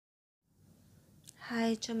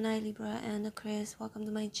Hi Gemini, Libra, and Aquarius. Welcome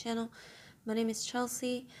to my channel. My name is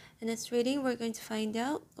Chelsea. In this reading, we're going to find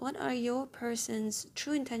out what are your person's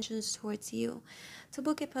true intentions towards you. To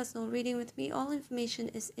book a personal reading with me, all information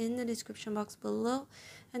is in the description box below.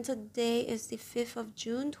 And today is the 5th of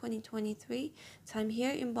June, 2023. Time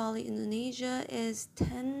here in Bali, Indonesia is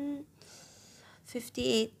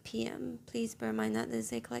 10:58 p.m. Please bear in mind that this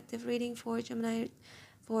is a collective reading for Gemini,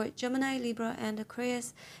 Libra, and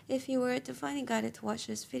Aquarius. If you were divinely guided to watch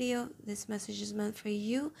this video, this message is meant for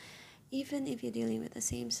you, even if you're dealing with the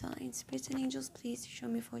same signs. Spirits and angels, please show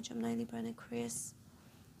me for Gemini, Libra, and Aquarius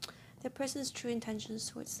their person's true intentions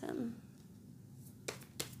towards them.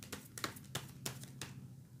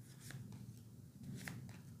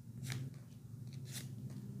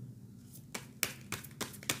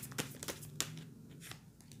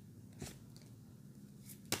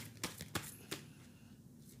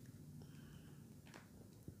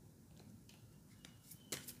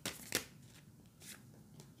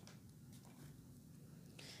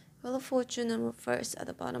 Wheel of Fortune and reverse at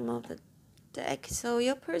the bottom of the deck. So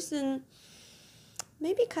your person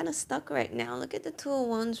may be kind of stuck right now. Look at the Two of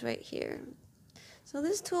Wands right here. So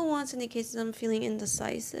this Two of Wands indicates them feeling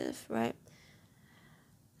indecisive, right?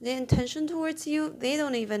 The intention towards you, they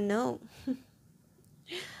don't even know.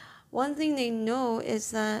 One thing they know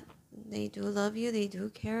is that they do love you, they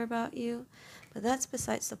do care about you, but that's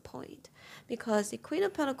besides the point. Because the Queen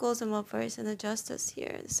of Pentacles in reverse and the Justice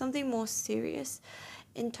here, there's something more serious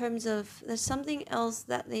in terms of there's something else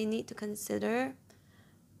that they need to consider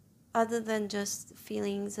other than just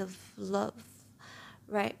feelings of love,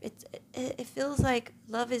 right? It feels like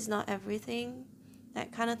love is not everything,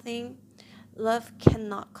 that kind of thing. Love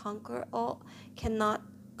cannot conquer all, cannot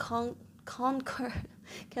conquer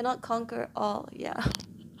all, yeah.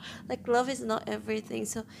 Like love is not everything,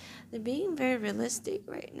 so they're being very realistic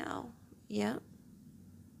right now, yeah.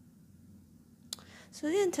 So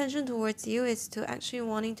the intention towards you is to actually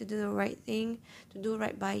wanting to do the right thing, to do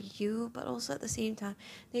right by you, but also at the same time,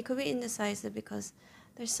 they could be indecisive because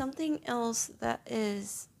there's something else that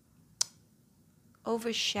is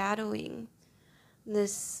overshadowing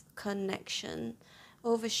this connection,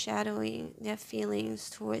 overshadowing their feelings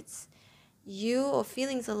towards you, or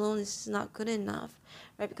feelings alone is just not good enough,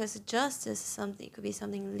 right? Because justice is something, it could be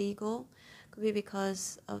something legal, could be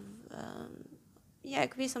because of it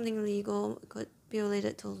could be something legal, it could be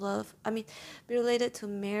related to love, be related to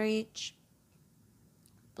marriage,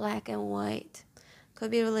 black and white,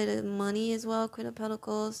 could be related to money as well. Queen of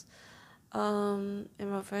Pentacles in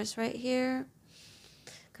reverse right here,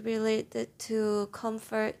 could be related to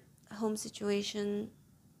comfort, home situation,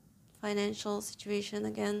 financial situation,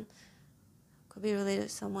 again could be related to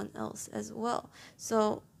someone else as well.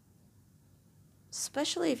 So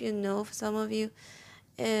especially if you know, for some of you,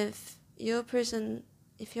 if your person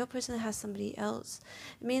has somebody else,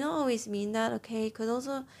 it may not always mean that, okay? It could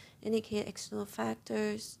also indicate external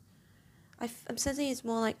factors. I'm sensing it's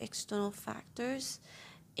more like external factors.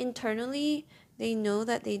 Internally, they know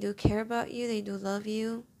that they do care about you, they do love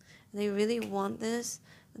you, and they really want this,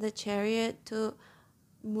 the Chariot, to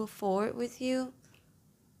move forward with you.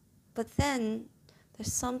 But then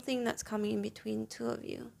there's something that's coming in between two of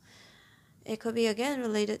you. It could be, again,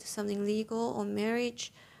 related to something legal or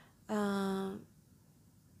marriage, or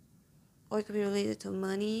it could be related to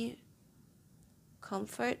money,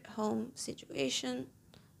 comfort, home situation,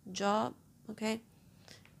 job, okay?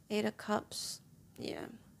 8 of Cups, yeah.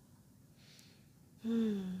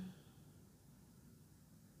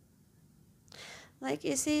 Like,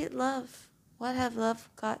 you see, love. What has love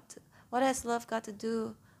got to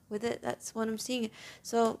do with it? That's what I'm seeing.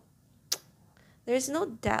 So there's no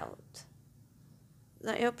doubt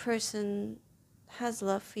that your person has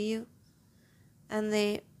love for you, and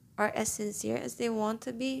they are as sincere as they want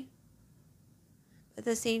to be. At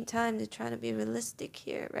the same time, they're trying to be realistic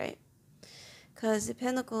here, right? Because the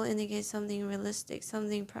Pentacle indicates something realistic,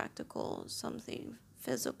 something practical, something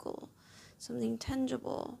physical, something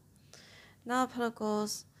tangible. Now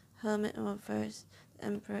Pentacles, Hermit in reverse,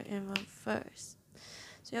 Emperor in reverse.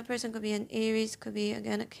 So your person could be an Aries, could be,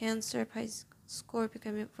 again, a Cancer, Pisces, Scorpio,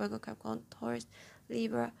 can be Virgo, Capricorn, Taurus,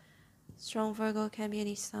 Libra. Strong Virgo, can be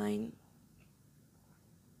any sign.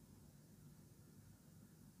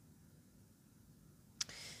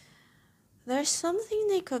 There's something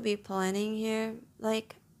they could be planning here.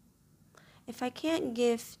 Like, if I can't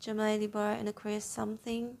give Gemini, Libra, and Aquarius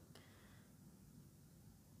something,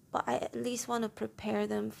 but I at least want to prepare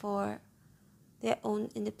them for their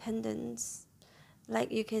own independence.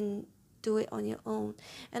 Like, you can do it on your own.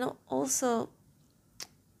 And also,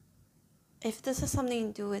 if this has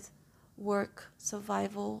something to do with work,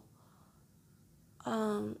 survival,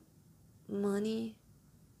 money.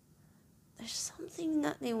 There's something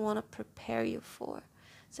that they want to prepare you for.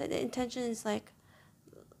 So the intention is like,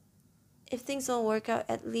 if things don't work out,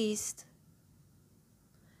 at least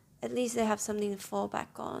they have something to fall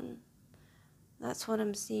back on. That's what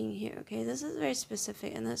I'm seeing here, okay? This is very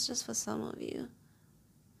specific, and that's just for some of you.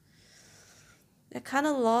 They're kind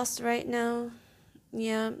of lost right now.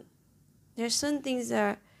 Yeah, there's certain things that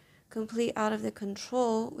are completely out of their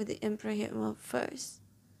control with the Emperor here first.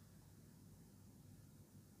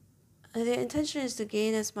 And their intention is to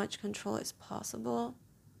gain as much control as possible.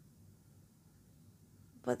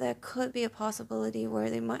 But there could be a possibility where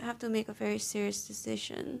they might have to make a very serious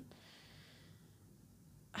decision.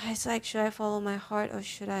 It's like, should I follow my heart or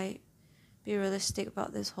should I be realistic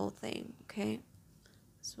about this whole thing, okay?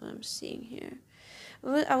 That's what I'm seeing here.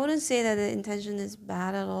 I wouldn't say that the intention is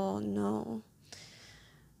bad at all, no.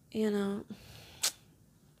 You know,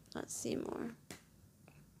 let's see more.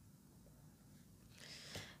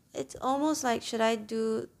 It's almost like, should I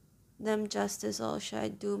do them justice or should I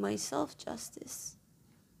do myself justice?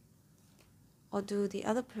 Or do the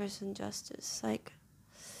other person justice? Like,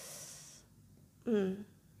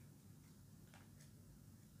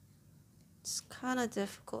 it's kind of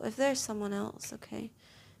difficult. If there's someone else, okay?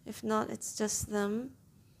 If not, it's just them.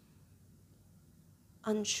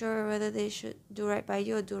 Unsure whether they should do right by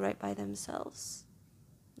you or do right by themselves.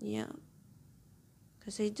 Yeah.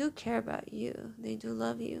 Because they do care about you. They do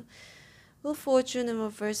love you. Well, Fortune in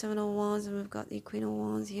reverse, 7 of Wands, and we've got the Queen of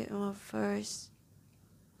Wands here in reverse.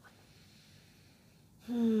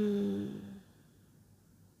 The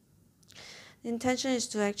intention is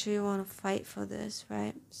to actually want to fight for this,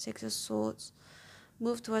 right? 6 of Swords.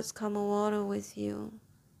 Move towards common water with you.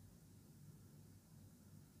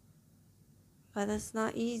 But that's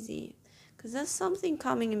not easy. Because there's something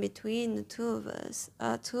coming in between the two of us.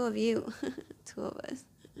 Two of you. Two of us.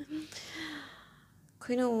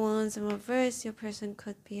 Queen of Wands in reverse. Your person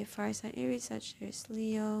could be a fire sign, Aries, Sagittarius,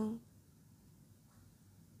 Leo.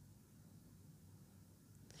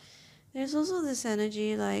 There's also this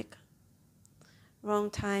energy like wrong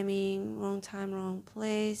timing, wrong time, wrong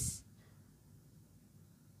place.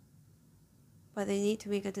 But they need to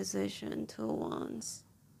make a decision, 2 of Wands.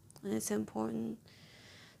 And it's important.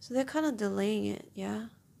 So they're kind of delaying it, yeah?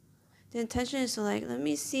 The intention is to like, let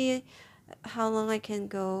me see how long I can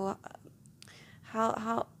go,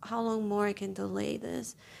 how long more I can delay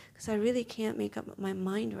this. Because I really can't make up my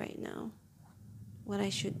mind right now what I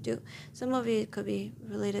should do. Some of it could be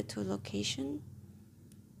related to location,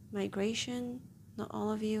 migration. Not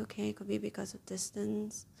all of you, okay? It could be because of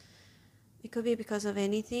distance. It could be because of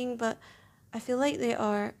anything, but I feel like they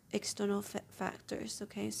are external factors,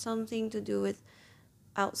 okay? Something to do with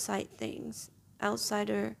outside things.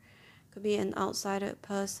 Outsider, could be an outsider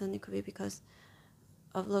person. It could be because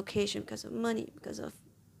of location, because of money, because of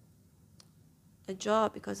a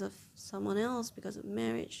job, because of someone else, because of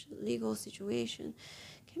marriage, legal situation.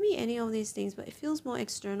 It can be any of these things, but it feels more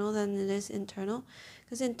external than it is internal.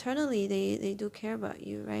 Because internally, they do care about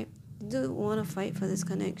you, right? They do want to fight for this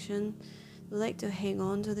connection. They like to hang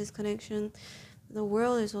on to this connection. The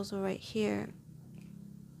world is also right here.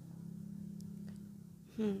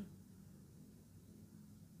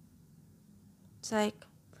 It's like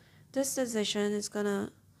this decision is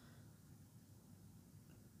gonna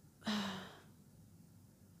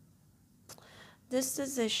this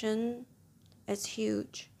decision is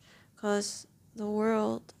huge because the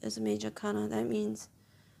world is a major arcana. That means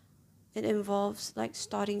it involves like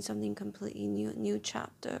starting something completely new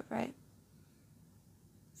chapter, right?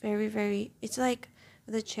 Very, very, it's like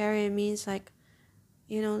the Chariot means like,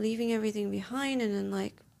 you know, leaving everything behind and then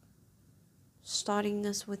like starting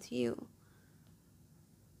this with you,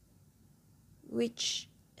 which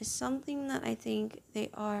is something that I think they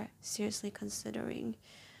are seriously considering.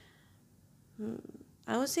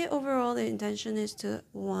 I would say overall the intention is to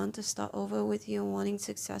want to start over with you, wanting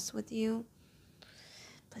success with you.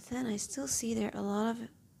 But then I still see there are a lot of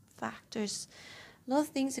factors, a lot of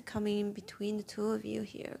things are coming in between the two of you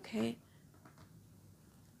here, okay?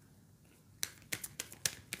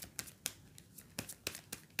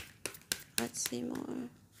 Let's see more.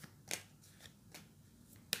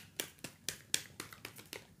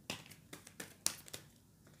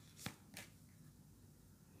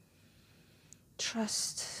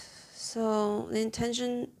 Trust. So the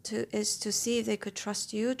intention is to see if they could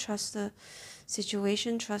trust you, trust the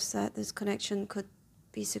situation, trust that this connection could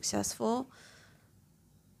be successful.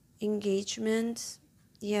 Engagement.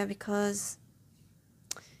 Yeah, because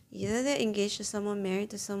either they're engaged to someone, married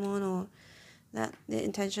to someone, or that the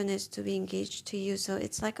intention is to be engaged to you. So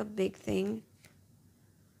it's like a big thing.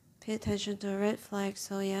 Pay attention to a red flag.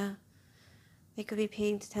 So yeah, they could be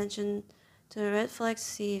paying attention to the red flags to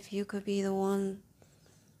see if you could be the one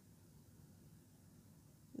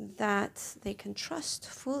that they can trust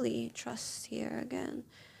fully. Trust here again.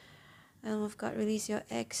 And we've got release your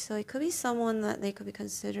ex. So it could be someone that they could be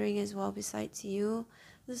considering as well besides you.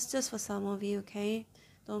 This is just for some of you, okay?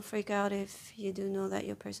 Don't freak out if you do know that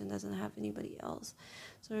your person doesn't have anybody else.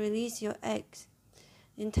 So release your ex.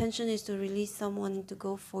 Intention is to release someone to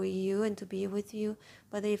go for you and to be with you,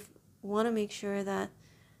 but they want to make sure that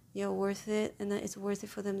you're worth it and that it's worth it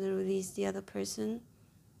for them to release the other person.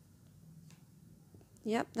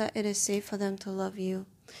 Yep, that it is safe for them to love you.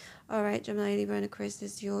 Alright, Gemini, Libra, and Aquarius,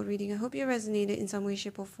 this is your reading. I hope you resonated in some way,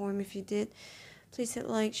 shape, or form. If you did, please hit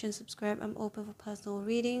like, share, and subscribe. I'm open for personal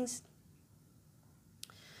readings.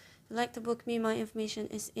 If you'd like to book me, my information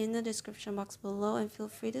is in the description box below. And feel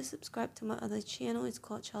free to subscribe to my other channel. It's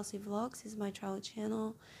called Chelsea Vlogs. It's my travel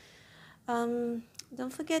channel.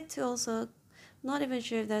 Don't forget to also, not even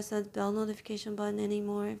sure if there's a bell notification button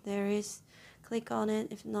anymore. If there is, click on it.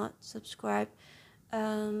 If not, subscribe.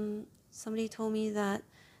 Somebody told me that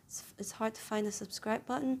it's hard to find the subscribe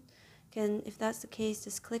button. If that's the case,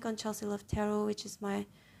 just click on Chelsea Love Tarot, which is my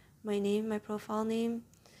name, my profile name,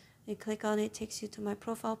 and click on it. It takes you to my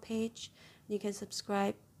profile page. You can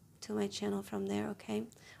subscribe to my channel from there. Okay,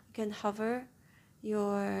 you can hover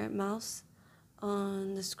your mouse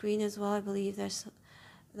on the screen as well. I believe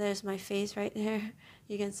there's my face right there.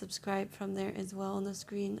 You can subscribe from there as well on the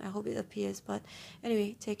screen. I hope it appears. But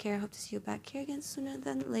anyway, take care. I hope to see you back here again sooner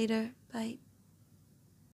than later. Bye.